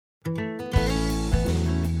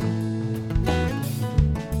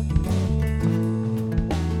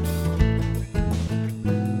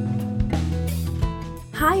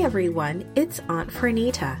Hi everyone, it's Aunt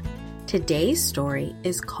Fernita. Today's story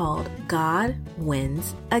is called God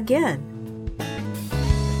Wins Again.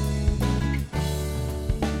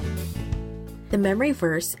 The memory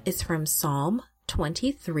verse is from Psalm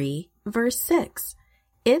 23, verse 6.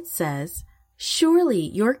 It says, "Surely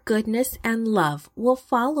your goodness and love will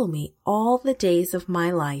follow me all the days of my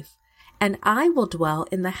life, and I will dwell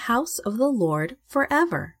in the house of the Lord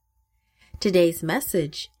forever." Today's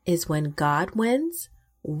message is when God wins,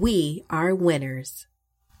 we are winners.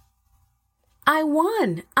 I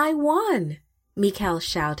won! I won! Michael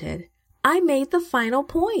shouted. I made the final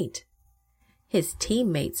point. His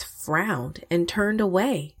teammates frowned and turned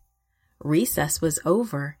away. Recess was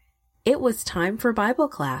over. It was time for Bible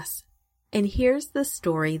class. And here's the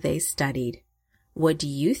story they studied. What do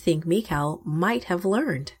you think Michael might have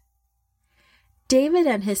learned? David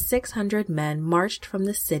and his 600 men marched from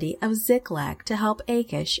the city of Ziklag to help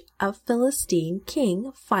Achish, a Philistine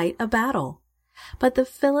king, fight a battle. But the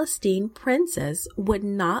Philistine princes would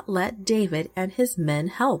not let David and his men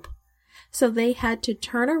help, so they had to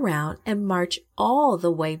turn around and march all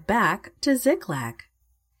the way back to Ziklag.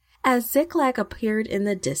 As Ziklag appeared in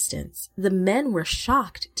the distance, the men were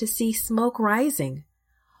shocked to see smoke rising.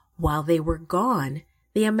 While they were gone,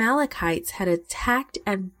 the Amalekites had attacked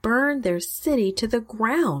and burned their city to the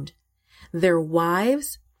ground. Their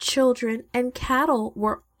wives, children, and cattle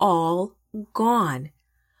were all gone.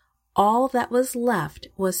 All that was left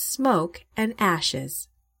was smoke and ashes.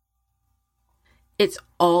 "It's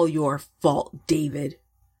all your fault, David,"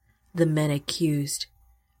 the men accused.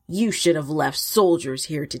 "You should have left soldiers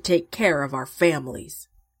here to take care of our families."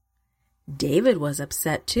 David was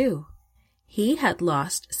upset too. He had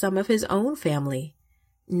lost some of his own family.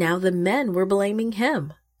 Now the men were blaming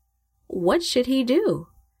him. What should he do?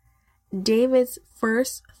 David's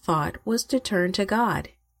first thought was to turn to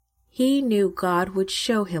God. He knew God would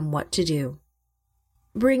show him what to do.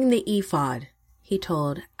 "Bring the ephod," he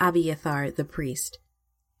told Abiathar the priest.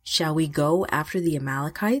 "Shall we go after the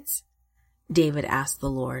Amalekites?" David asked the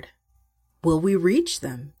Lord. "Will we reach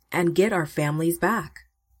them and get our families back?"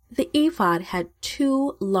 The ephod had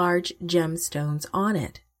 2 large gemstones on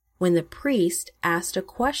it. When the priest asked a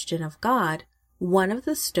question of God, one of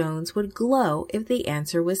the stones would glow if the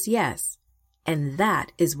answer was yes. And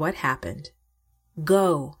that is what happened.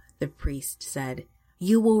 "Go," the priest said.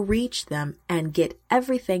 "You will reach them and get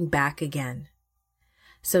everything back again."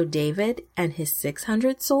 So David and his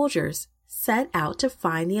 600 soldiers set out to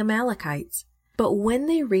find the Amalekites. But when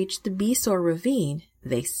they reached the Besor ravine,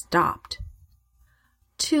 they stopped.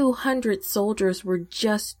 200 soldiers were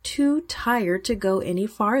just too tired to go any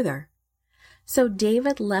farther. So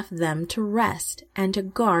David left them to rest and to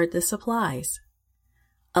guard the supplies.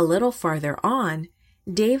 A little farther on,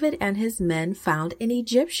 David and his men found an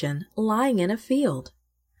Egyptian lying in a field.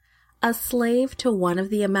 A slave to one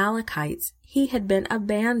of the Amalekites, he had been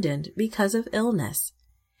abandoned because of illness.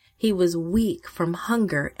 He was weak from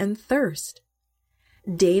hunger and thirst.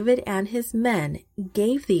 David and his men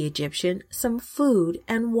gave the Egyptian some food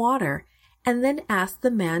and water and then asked the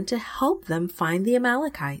man to help them find the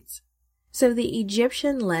Amalekites. So the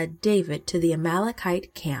Egyptian led David to the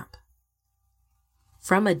Amalekite camp.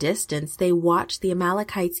 From a distance, they watched the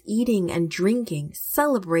Amalekites eating and drinking,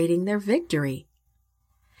 celebrating their victory.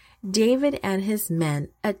 David and his men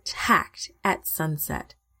attacked at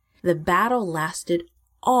sunset. The battle lasted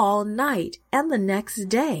all night and the next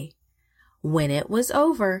day. When it was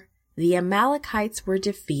over, the Amalekites were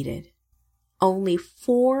defeated. Only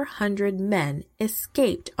 400 men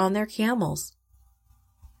escaped on their camels.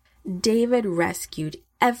 David rescued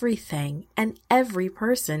everything and every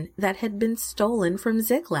person that had been stolen from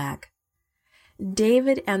Ziklag.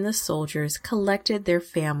 David and the soldiers collected their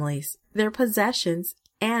families, their possessions,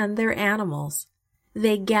 and their animals.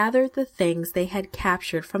 They gathered the things they had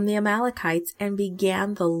captured from the Amalekites and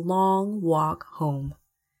began the long walk home.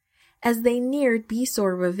 As they neared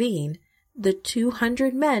Besor ravine, the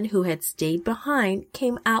 200 men who had stayed behind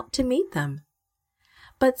came out to meet them.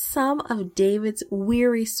 But some of David's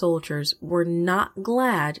weary soldiers were not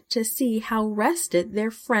glad to see how rested their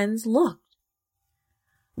friends looked.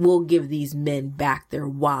 "We'll give these men back their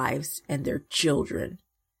wives and their children,"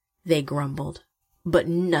 they grumbled, "but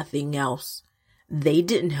nothing else. They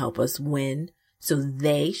didn't help us win, so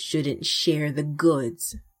they shouldn't share the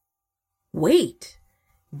goods." "Wait,"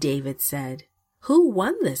 David said. "Who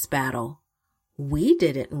won this battle? We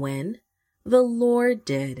didn't win. The Lord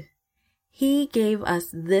did. He gave us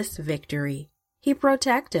this victory. He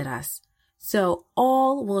protected us, so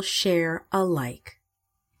all will share alike."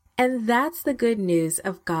 And that's the good news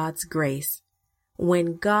of God's grace.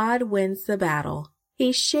 When God wins the battle,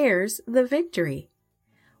 He shares the victory.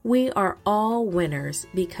 We are all winners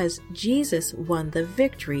because Jesus won the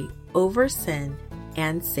victory over sin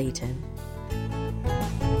and Satan.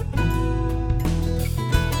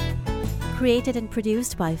 Created and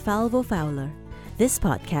produced by Falvo Fowler. This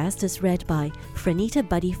podcast is read by Franita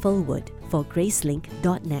Buddy Fullwood for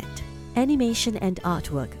Gracelink.net. Animation and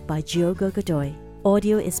artwork by Giogo Godoy.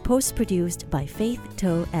 Audio is post-produced by Faith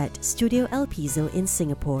To at Studio El Piso in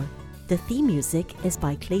Singapore. The theme music is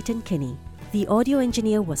by Clayton Kinney. The audio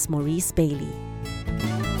engineer was Maurice Bailey.